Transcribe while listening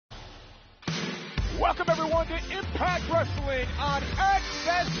Welcome everyone to Impact Wrestling on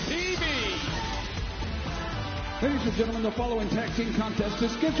Access TV. Ladies and gentlemen, the following tag team contest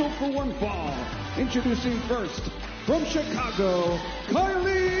is scheduled for one fall. Introducing first, from Chicago,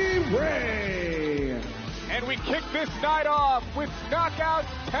 Kylie Ray. And we kick this night off with Knockouts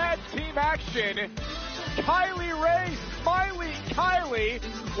tag team action. Kylie Ray, Smiley Kylie,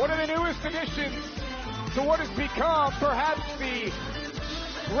 one of the newest additions to what has become perhaps the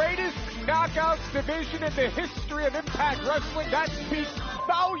greatest Knockouts division in the history of Impact Wrestling. That speaks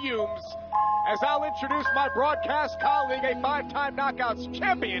volumes. As I'll introduce my broadcast colleague, a 5-time Knockouts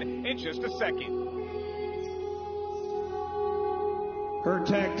champion, in just a second. Her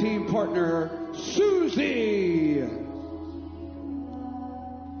tag team partner, Susie.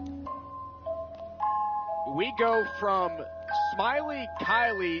 We go from Smiley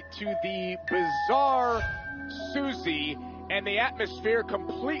Kylie to the bizarre Susie, and the atmosphere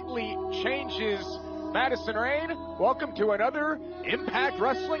completely changes. Madison Rain, welcome to another Impact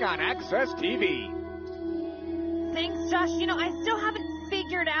Wrestling on Access TV. Thanks, Josh. You know, I still haven't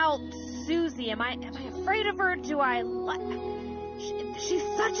figured out Susie. Am I afraid of her? She's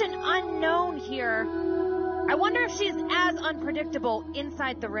such an unknown here. I wonder if she's as unpredictable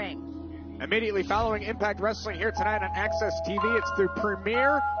inside the ring. Immediately following Impact Wrestling here tonight on Access TV, it's the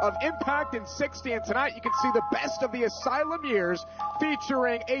premiere of Impact in 60, and tonight you can see the best of the Asylum years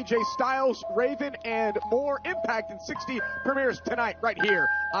featuring AJ Styles, Raven, and more. Impact in 60 premieres tonight right here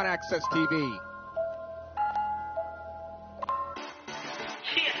on Access TV.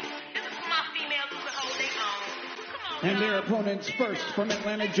 And their opponents first from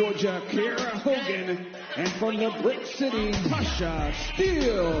Atlanta, Georgia, Kiera Hogan, and from the Brick City, Tasha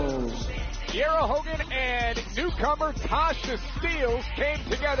Steelz. Kiera Hogan and newcomer Tasha Steelz came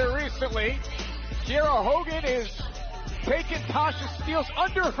together recently. Kiera Hogan is taking Tasha Steelz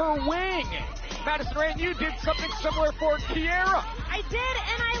under her wing. Madison Rain, you did something similar for Kiera. I did,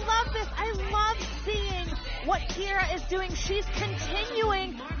 and I love this. I love seeing what Kiera is doing. She's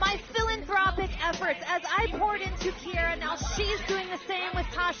continuing my philanthropic efforts. As I poured into Kiera, now she's doing the same with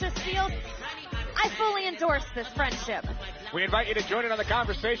Tasha Steelz. I fully endorse this friendship. We invite you to join in on the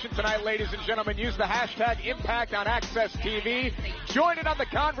conversation tonight, ladies and gentlemen. Use the hashtag Impact on Access TV. Join in on the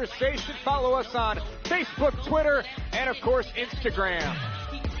conversation. Follow us on Facebook, Twitter, and of course, Instagram.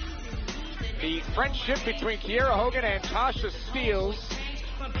 The friendship between Kiera Hogan and Tasha Steelz,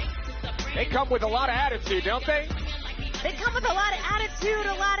 they come with a lot of attitude, don't they? They come with a lot of attitude,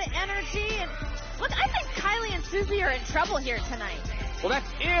 a lot of energy. And look, I think Kylie and Susie are in trouble here tonight. Well, that's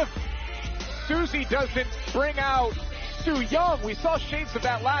if Susie doesn't bring out Su Yung. We saw shades of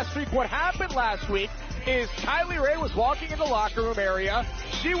that last week. What happened last week is Kylie Ray was walking in the locker room area.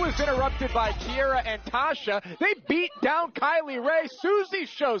 She was interrupted by Kiera and Tasha. They beat down Kylie Ray. Susie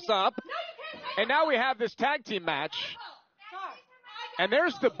shows up. And now we have this tag team match. And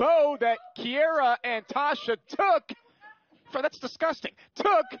there's the bow that Kiera and Tasha took. That's disgusting.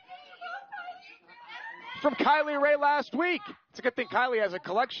 Took from Kylie Ray last week. It's a good thing Kylie has a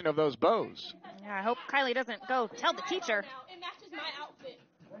collection of those bows. Yeah, I hope Kylie doesn't go tell the teacher. It matches my outfit.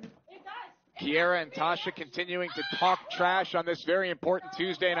 It does. Kiera and Tasha continuing to talk trash on this very important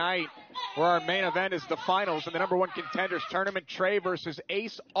Tuesday night, where our main event is the finals in the number one contenders tournament, Trey versus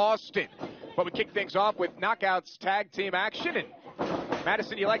Ace Austin. But we kick things off with Knockouts tag team action. And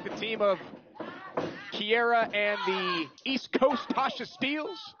Madison, you like the team of Kiera and the East Coast Tasha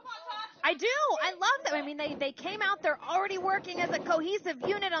Steelz? I do. I love them. I mean, they came out, they're already working as a cohesive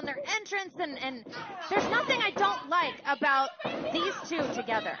unit on their entrance, and there's nothing I don't like about these two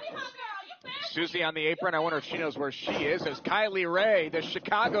together. Susie on the apron. I wonder if she knows where she is, as Kylie Ray, the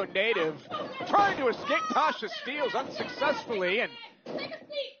Chicago native, trying to escape Tasha Steelz unsuccessfully, and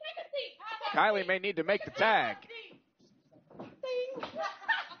Kylie may need to make the tag.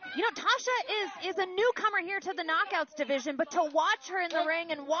 You know, Tasha is a newcomer here to the Knockouts division, but to watch her in the ring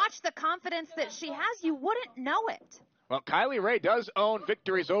and watch the confidence that she has, you wouldn't know it. Well, Kylie Ray does own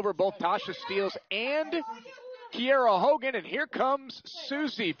victories over both Tasha Steelz and Kiera Hogan, and here comes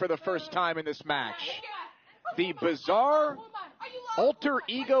Susie for the first time in this match. The bizarre alter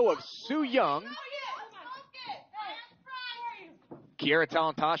ego of Su Yung. Kiera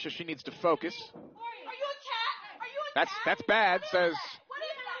telling Tasha she needs to focus. That's bad, says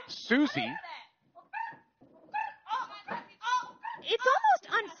Susie. It's almost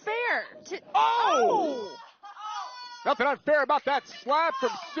unfair to... Oh! Nothing unfair about that slap from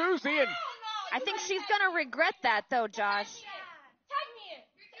Susie, and I think she's going to regret that, though, Josh. Tag me in.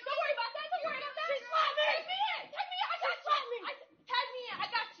 Don't worry about that. Don't worry about that. She slapped me. Tag me in. Tag me in. I got you. Tag me in. I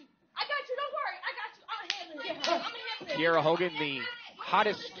got you. I got you. Don't worry. I got you. I'm going to handle it. I'm going to handle it. Kiera Hogan, the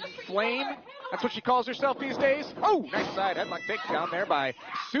hottest flame That's what she calls herself these days. Oh, nice side headlock takedown there by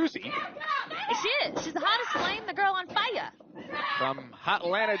Susie. She is. She's the hottest flame, the girl on fire. From hot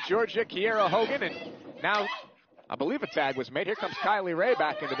Atlanta, Georgia, Kiera Hogan, and now I believe a tag was made. Here comes Kylie Ray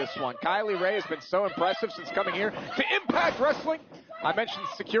back into this one. Kylie Ray has been so impressive since coming here to Impact Wrestling. I mentioned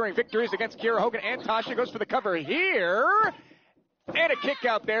securing victories against Kiera Hogan, and Tasha goes for the cover here. And a kick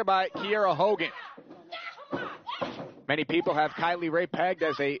out there by Kiera Hogan. Many people have Kylie Ray pegged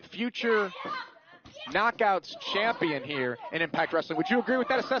as a future Knockouts champion here in Impact Wrestling. Would you agree with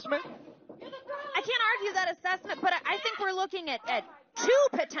that assessment? I can't argue that assessment, but I think we're looking at two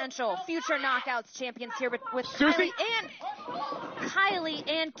potential future Knockouts champions here with Susie? Kylie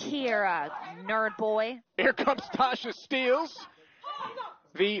and Kiera, nerd boy. Here comes Tasha Steelz,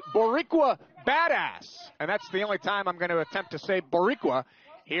 the Boricua badass. And that's the only time I'm going to attempt to say Boricua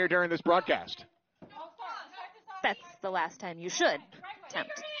here during this broadcast. That's the last time you should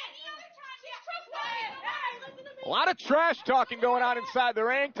attempt. A lot of trash talking going on inside the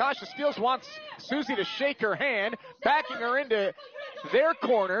ring. Tasha Steelz wants Susie to shake her hand, backing her into their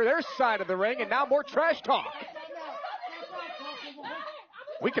corner, their side of the ring, and now more trash talk.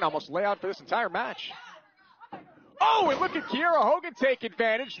 We can almost lay out for this entire match. Oh, and look at Kiera Hogan take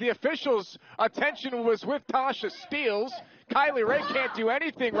advantage. The officials' attention was with Tasha Steelz. Kylie Ray can't do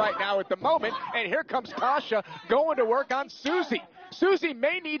anything right now at the moment, and here comes Tasha going to work on Susie. Susie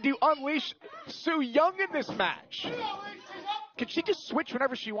may need to unleash Su Yung in this match. Can she just switch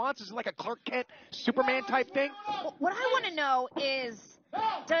whenever she wants? Is it like a Clark Kent Superman type thing? What I want to know is,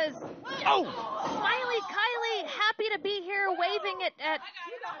 does Smiley Kylie, happy to be here waving at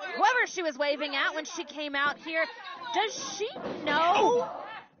whoever she was waving at when she came out here, does she know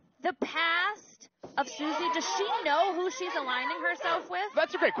the past of Susie? Does she know who she's aligning herself with?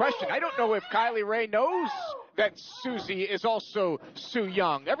 That's a great question. I don't know if Kylie Ray knows that Susie is also Su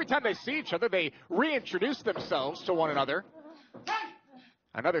Yung. Every time they see each other, they reintroduce themselves to one another.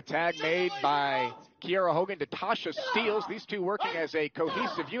 Another tag made by Kiera Hogan to Tasha Steelz. These two working as a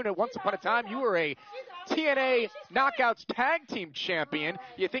cohesive unit. Once upon a time, you were a TNA Knockouts Tag Team Champion.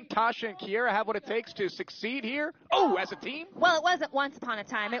 You think Tasha and Kiera have what it takes to succeed here? Oh, as a team? Well, it wasn't once upon a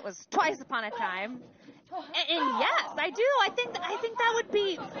time. It was twice upon a time. And yes, I do. I think that would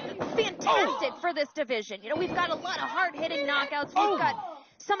be fantastic for this division. You know, we've got a lot of hard-hitting knockouts. We've got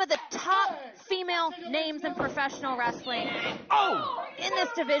some of the top female names in professional wrestling in this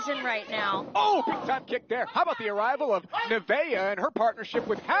division right now. Oh, big time kick there. How about the arrival of Nevaeh and her partnership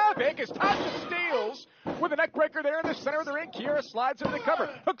with Havoc as Tasha Steelz with a neck breaker there in the center of the ring. Kiera slides into the cover,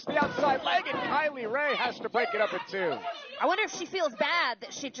 hooks the outside leg, and Kylie Ray has to break it up in two. I wonder if she feels bad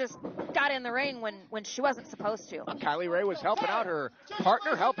that she just got in the ring when she wasn't supposed to. Kylie Ray was helping out her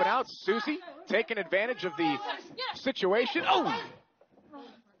partner, helping out Susie, taking advantage of the situation.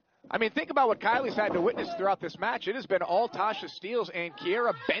 I mean, think about what Kylie's had to witness throughout this match. It has been all Tasha Steelz and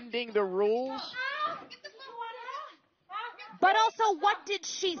Kiera bending the rules. But also, what did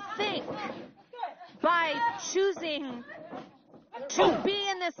she think by choosing to be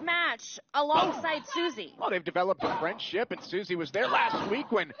in this match alongside Susie? Well, they've developed a friendship, and Susie was there last week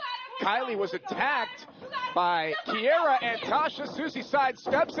when Kylie was attacked by Kiera and Tasha. Susie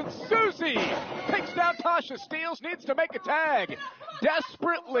sidesteps, and Susie takes down Tasha Steelz, needs to make a tag.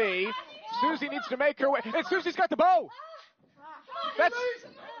 Desperately, Susie needs to make her way, and Susie's got the bow.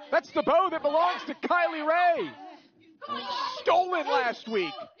 That's the bow that belongs to Kylie Ray. Stolen last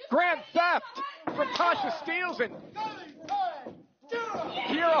week. Grand theft from Tasha Steelz and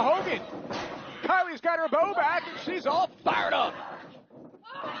Kiera Hogan. Kylie's got her bow back, and she's all fired up.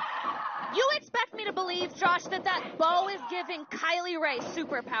 You expect me to believe, Josh, that bow is giving Kylie Ray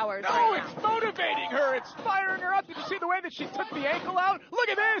superpowers? No, it's motivating her. It's firing her up. Did you see the way that she took the ankle out? Look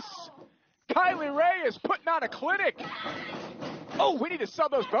at this. Kylie Ray is putting on a clinic. Oh, we need to sell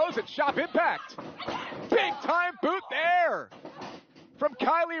those bows at Shop Impact. Big time boot there from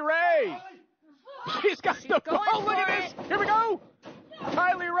Kylie Ray. She's got the bow. Look at this. Here we go.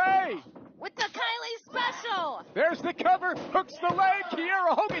 Kylie Ray. With the Kylie special. There's the cover. Hooks the leg.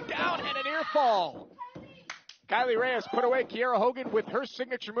 Kiera Hogan down and an ear fall. Kylie Ray has put away Kiera Hogan with her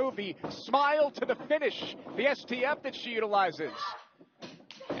signature move, the smile to the finish, the STF that she utilizes.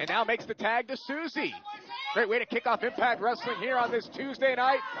 And now makes the tag to Susie. Great way to kick off Impact Wrestling here on this Tuesday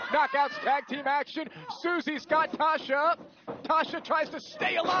night. Knockouts tag team action. Susie's got Tasha up. Tasha tries to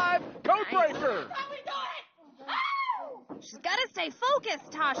stay alive. Codebreaker. She's got to stay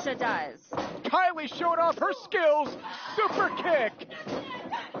focused, Tasha does. Kylie showing off her skills. Super kick.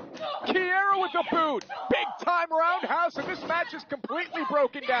 Kiera with the boot. Big time roundhouse, and this match is completely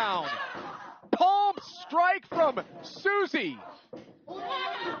broken down. Palm strike from Susie.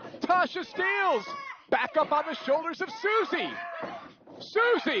 Tasha Tasha Steelz. Back up on the shoulders of Susie.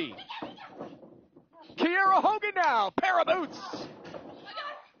 Susie. Kiera Hogan now. Pair of boots.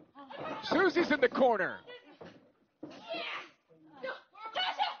 Susie's in the corner.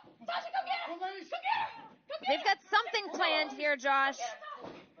 They've got something planned here, Josh.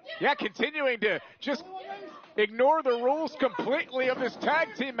 Yeah, continuing to just ignore the rules completely of this tag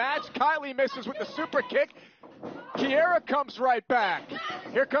team match. Kylie misses with the super kick. Kiera comes right back.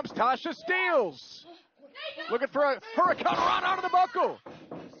 Here comes Tasha Steelz. Looking for a hurricane run out of the buckle.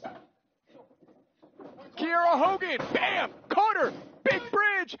 Kiera Hogan, bam, caught her. Big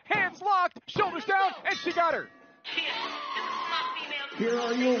bridge, hands locked, shoulders down, and she got her. Here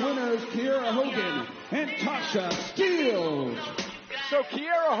are your winners, Kiera Hogan and Tasha Steelz. So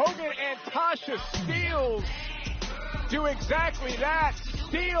Kiera Hogan and Tasha Steelz do exactly that.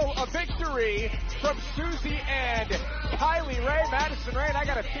 Steal a victory from Susie and Kylie Ray. Madison Ray, and I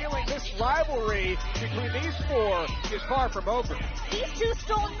got a feeling this rivalry between these four is far from over. These two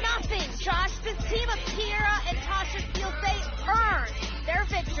stole nothing, Josh. This team of Kiera and Tasha Steelz, they earned their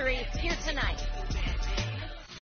victory here tonight.